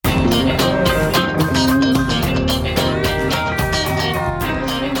Hi,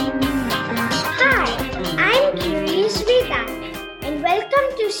 I'm Curious Vedant, and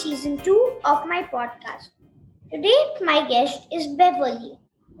welcome to season 2 of my podcast. Today, my guest is Beverley,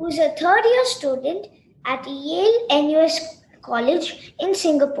 who is a third year student at Yale NUS College in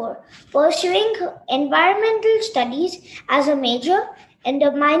Singapore, pursuing environmental studies as a major and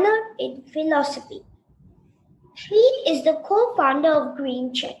a minor in philosophy. She is the co founder of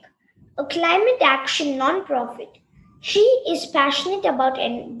Green Check, a climate action nonprofit. She is passionate about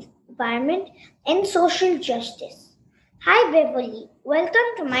environment and social justice. Hi, Beverly.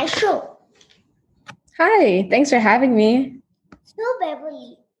 Welcome to my show. Hi, thanks for having me. So,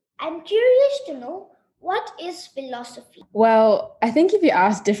 Beverly, I'm curious to know what is philosophy? Well, I think if you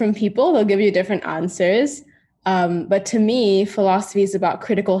ask different people, they'll give you different answers. But to me, philosophy is about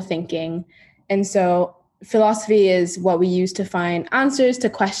critical thinking. And so philosophy is what we use to find answers to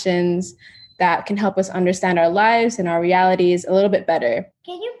questions that can help us understand our lives and our realities a little bit better.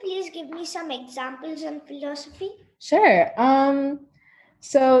 Can you please give me some examples on philosophy? Sure.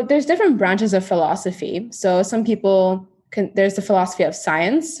 So there's different branches of philosophy. So some people there's the philosophy of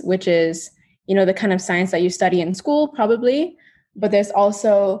science, which is, the kind of science that you study in school, probably. But there's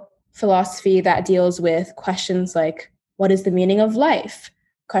also philosophy that deals with questions like, what is the meaning of life?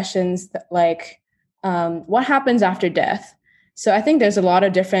 Questions like, what happens after death? So I think there's a lot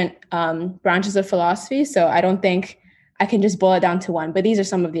of different branches of philosophy. So I don't think I can just boil it down to one, but these are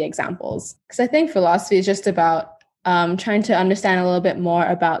some of the examples. Because I think philosophy is just about trying to understand a little bit more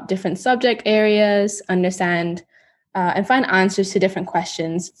about different subject areas, understand and find answers to different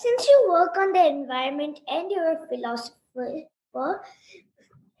questions. Since you work on the environment and you're a philosopher,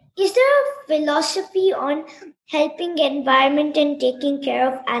 is there a philosophy on helping environment and taking care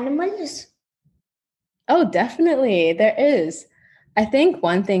of animals? Oh, definitely. There is. I think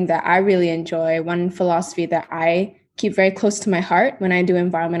one thing that I really enjoy, one philosophy that I keep very close to my heart when I do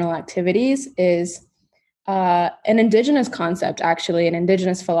environmental activities is an indigenous concept, actually, an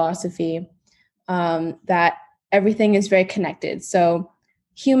indigenous philosophy that everything is very connected. So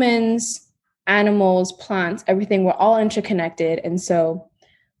humans, animals, plants, everything, we're all interconnected. And so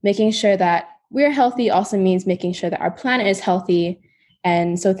making sure that we're healthy also means making sure that our planet is healthy.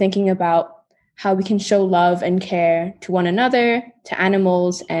 And so thinking about how we can show love and care to one another, to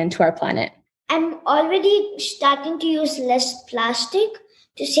animals, and to our planet. I'm already starting to use less plastic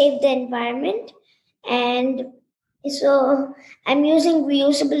to save the environment. And so I'm using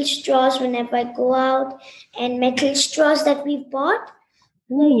reusable straws whenever I go out and metal straws that we've bought.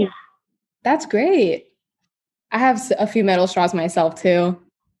 Ooh, yeah. That's great. I have a few metal straws myself too.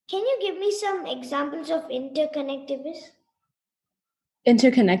 Can you give me some examples of interconnectedness?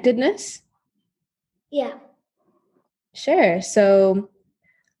 Interconnectedness? Yeah. Sure. So,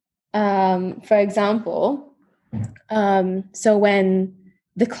 for example, so when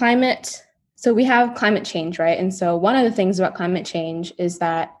the climate, so we have climate change, right? And so one of the things about climate change is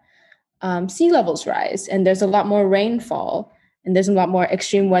that sea levels rise and there's a lot more rainfall and there's a lot more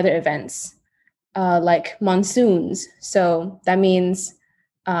extreme weather events like monsoons. So that means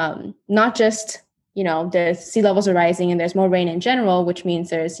not just, the sea levels are rising and there's more rain in general, which means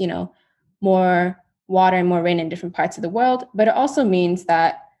there's, more water and more rain in different parts of the world, but it also means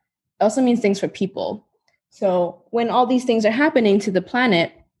things for people. So when all these things are happening to the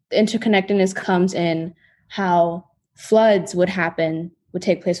planet, the interconnectedness comes in how floods would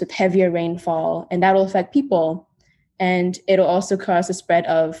take place with heavier rainfall, and that will affect people. And it'll also cause the spread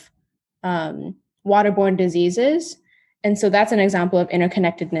of waterborne diseases. And so that's an example of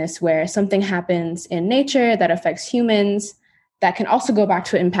interconnectedness where something happens in nature that affects humans that can also go back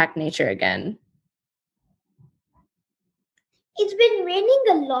to impact nature again. It's been raining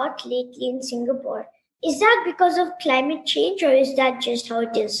a lot lately in Singapore. Is that because of climate change or is that just how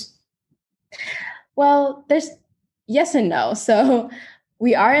it is? Well, there's yes and no. So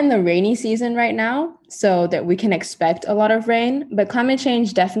we are in the rainy season right now, so that we can expect a lot of rain, but climate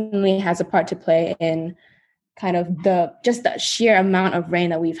change definitely has a part to play in kind of the sheer amount of rain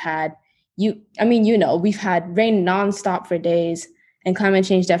that we've had. We've had rain nonstop for days, and climate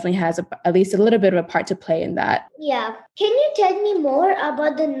change definitely has at least a little bit of a part to play in that. Yeah. Can you tell me more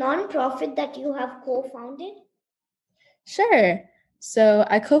about the nonprofit that you have co-founded? Sure. So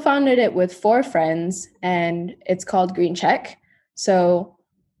I co-founded it with 4 friends, and it's called Green Check. So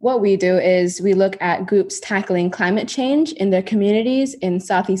what we do is we look at groups tackling climate change in their communities in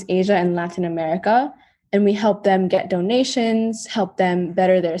Southeast Asia and Latin America, and we help them get donations, help them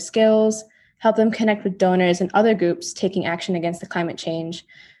better their skills, help them connect with donors and other groups taking action against the climate change.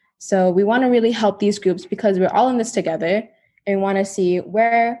 So we want to really help these groups because we're all in this together, and we want to see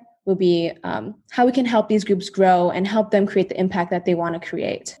where will be how we can help these groups grow and help them create the impact that they want to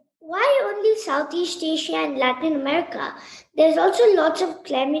create. Why only Southeast Asia and Latin America? There's also lots of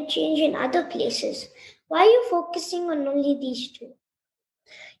climate change in other places. Why are you focusing on only these two?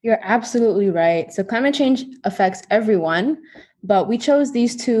 You're absolutely right. So climate change affects everyone, but we chose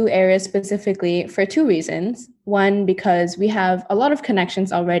these two areas specifically for two reasons. One, because we have a lot of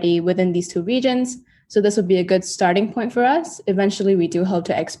connections already within these two regions. So this would be a good starting point for us. Eventually, we do hope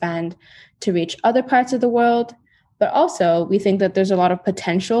to expand to reach other parts of the world. But also, we think that there's a lot of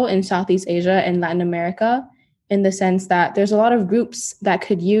potential in Southeast Asia and Latin America in the sense that there's a lot of groups that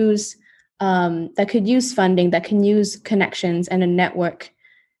could use funding, that can use connections and a network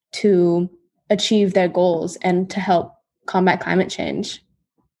to achieve their goals and to help combat climate change.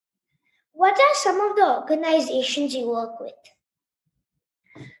 What are some of the organizations you work with?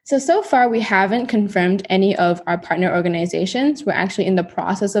 So far, we haven't confirmed any of our partner organizations. We're actually in the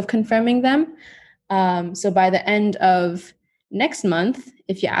process of confirming them. So by the end of next month,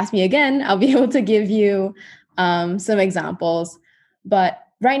 if you ask me again, I'll be able to give you some examples. But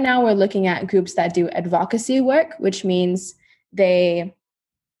right now, we're looking at groups that do advocacy work, which means they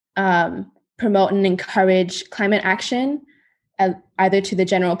promote and encourage climate action, either to the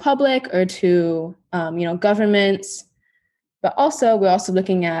general public or to governments. But also, we're also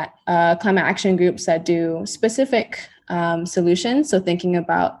looking at climate action groups that do specific solutions. So thinking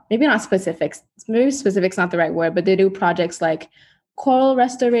about maybe specific's not the right word, but they do projects like coral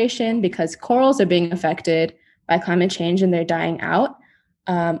restoration because corals are being affected by climate change and they're dying out.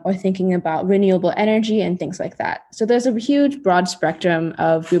 Or thinking about renewable energy and things like that. So there's a huge broad spectrum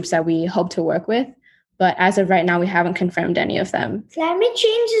of groups that we hope to work with. But as of right now, we haven't confirmed any of them. Climate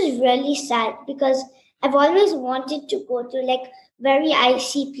change is really sad because I've always wanted to go to very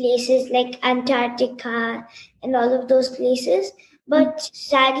icy places like Antarctica and all of those places. But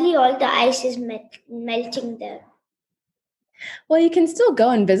sadly, all the ice is melting there. Well, you can still go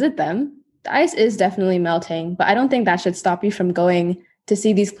and visit them. The ice is definitely melting, but I don't think that should stop you from going to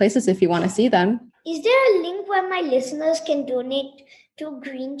see these places if you want to see them. Is there a link where my listeners can donate to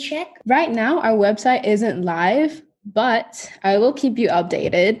Green Check? Right now, our website isn't live, but I will keep you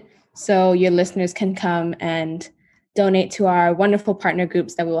updated so your listeners can come and donate to our wonderful partner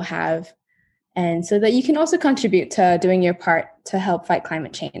groups that we will have, and so that you can also contribute to doing your part to help fight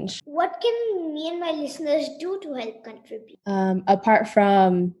climate change. What can me and my listeners do to help contribute? Apart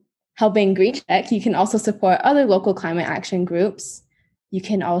from helping Green Check, you can also support other local climate action groups. You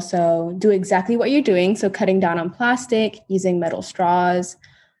can also do exactly what you're doing, so cutting down on plastic, using metal straws.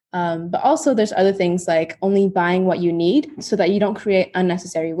 But also there's other things like only buying what you need so that you don't create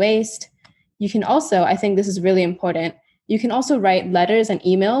unnecessary waste. You can also, I think this is really important, you can also write letters and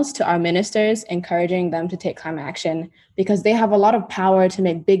emails to our ministers encouraging them to take climate action because they have a lot of power to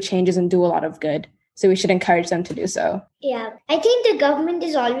make big changes and do a lot of good. So we should encourage them to do so. Yeah, I think the government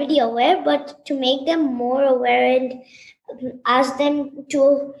is already aware, but to make them more aware and ask them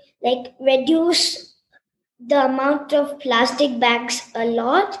to reduce the amount of plastic bags a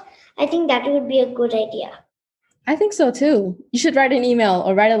lot, I think that would be a good idea. I think so too. You should write an email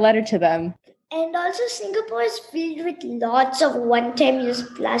or write a letter to them. And also Singapore is filled with lots of one-time use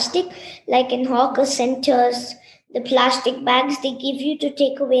plastic, like in hawker centers, the plastic bags they give you to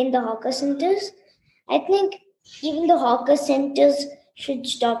take away in the hawker centers. I think even the hawker centers should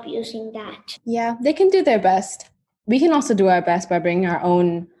stop using that. Yeah, they can do their best. We can also do our best by bringing our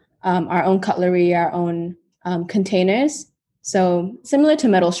own cutlery, our own containers. So similar to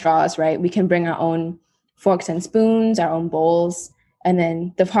metal straws, right? We can bring our own forks and spoons, our own bowls, and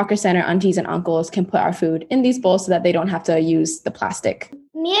then the hawker center aunties and uncles can put our food in these bowls so that they don't have to use the plastic.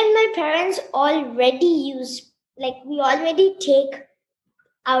 Me and my parents already we already take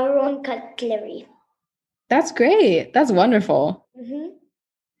our own cutlery. That's great. That's wonderful. Mm-hmm.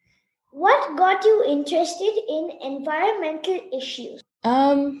 What got you interested in environmental issues?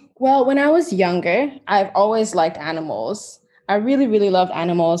 Well, when I was younger, I've always liked animals. I really, really loved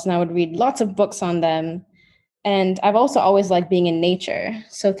animals, and I would read lots of books on them. And I've also always liked being in nature.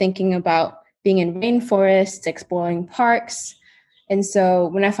 So thinking about being in rainforests, exploring parks. And so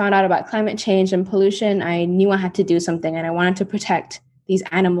when I found out about climate change and pollution, I knew I had to do something, and I wanted to protect these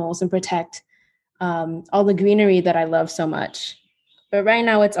animals and protect all the greenery that I love so much. But right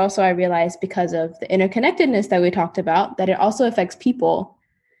now, it's also, I realize, because of the interconnectedness that we talked about, that it also affects people.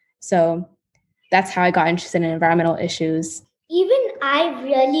 So that's how I got interested in environmental issues. Even I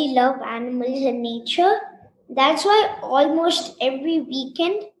really love animals and nature. That's why almost every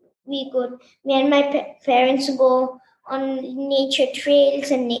weekend me and my parents go on nature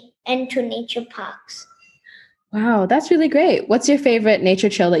trails and to nature parks. Wow, that's really great. What's your favorite nature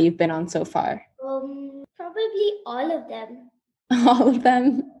trail that you've been on so far? Probably all of them. All of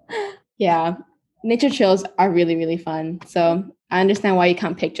them? Yeah. Nature trails are really, really fun. So I understand why you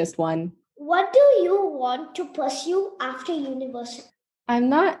can't pick just one. What do you want to pursue after university? I'm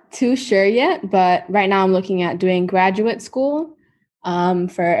not too sure yet, but right now I'm looking at doing graduate school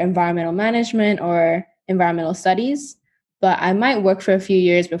for environmental management or environmental studies. But I might work for a few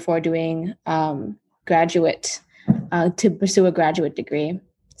years before doing graduate to pursue a graduate degree.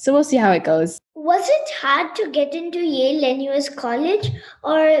 So we'll see how it goes. Was it hard to get into Yale and US college,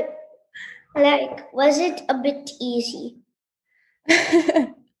 or was it a bit easy?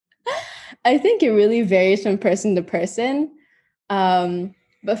 I think it really varies from person to person.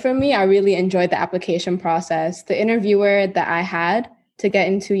 But for me, I really enjoyed the application process. The interviewer that I had to get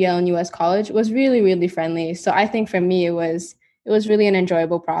into Yale and US college was really, really friendly. So I think for me, it was really an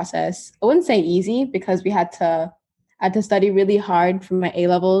enjoyable process. I wouldn't say easy because I had to study really hard for my A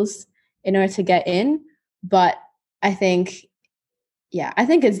levels in order to get in. But I think, I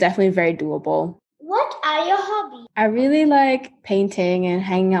think it's definitely very doable. What are your hobbies? I really like painting and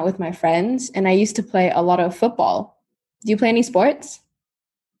hanging out with my friends, and I used to play a lot of football. Do you play any sports?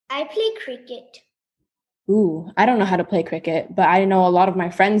 I play cricket. Ooh, I don't know how to play cricket, but I know a lot of my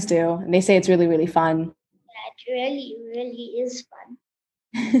friends do, and they say it's really, really fun. That really, really is fun.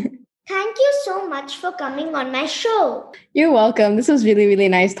 Thank you so much for coming on my show. You're welcome. This was really, really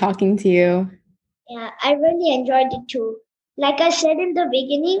nice talking to you. Yeah, I really enjoyed it too. Like I said in the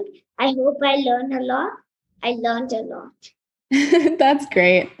beginning, I hope I learn a lot. I learned a lot. That's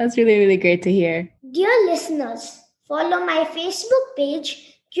great. That's really, really great to hear. Dear listeners, follow my Facebook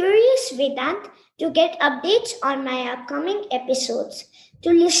page, Curious Vedant, to get updates on my upcoming episodes.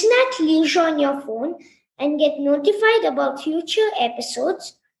 To listen at leisure on your phone and get notified about future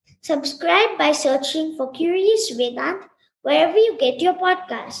episodes, subscribe by searching for Curious Vedant wherever you get your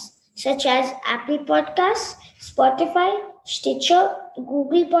podcasts, such as Apple Podcasts, Spotify, Stitcher,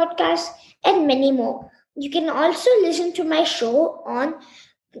 Google Podcasts, and many more. You can also listen to my show on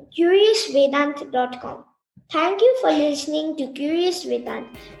curiousvedant.com. Thank you for listening to Curious Vedant,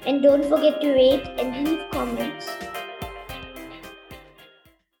 and don't forget to rate and leave comments.